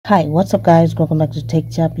Hi, what's up guys? Welcome back to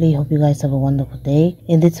techaply. Hope you guys have a wonderful day.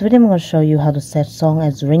 In this video, I'm going to show you how to set song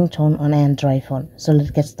as ringtone on Android phone. So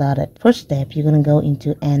let's get started. First step, you're going to go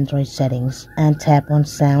into Android settings and tap on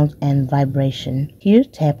sound and vibration. Here,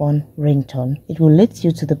 tap on ringtone. It will lead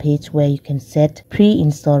you to the page where you can set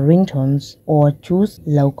pre-installed ringtones or choose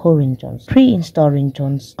local ringtones. Pre-installed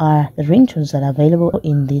ringtones are the ringtones that are available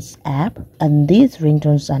in this app, and these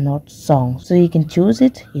ringtones are not songs. So you can choose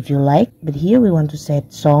it if you like, but here we want to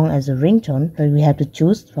set song as a ringtone, so we have to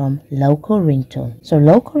choose from local ringtone. So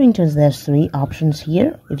local ringtones, there's three options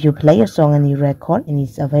here. If you play a song and you record and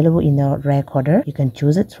it's available in your recorder, you can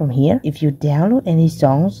choose it from here. If you download any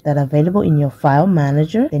songs that are available in your file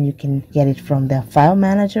manager, then you can get it from the file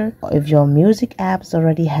manager. Or if your music apps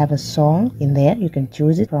already have a song in there, you can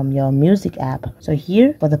choose it from your music app. So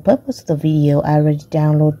here, for the purpose of the video, I already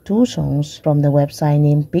download two songs from the website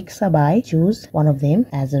named Pixabay. Choose one of them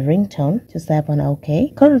as a ringtone. Just tap on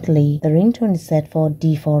OK. Currently, the ringtone is set for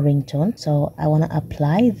default ringtone, so I want to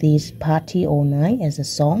apply this Party All Night as a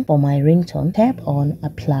song for my ringtone. Tap on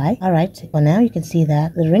Apply. Alright, for now you can see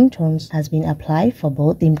that the ringtones has been applied for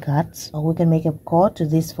both SIM cards. So we can make a call to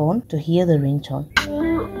this phone to hear the ringtone.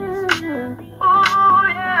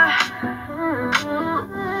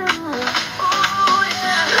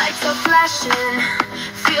 Lights are flashing,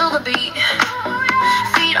 feel the beat.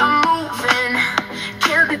 Feet are moving,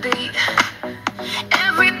 can't be beat.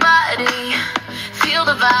 Everybody, feel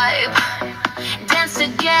the vibe. Dance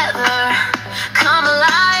together, come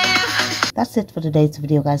alive. That's it for today's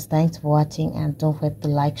video, guys. Thanks for watching, and don't forget to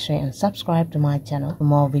like, share and subscribe to my channel for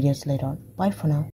more videos later on. Bye for now.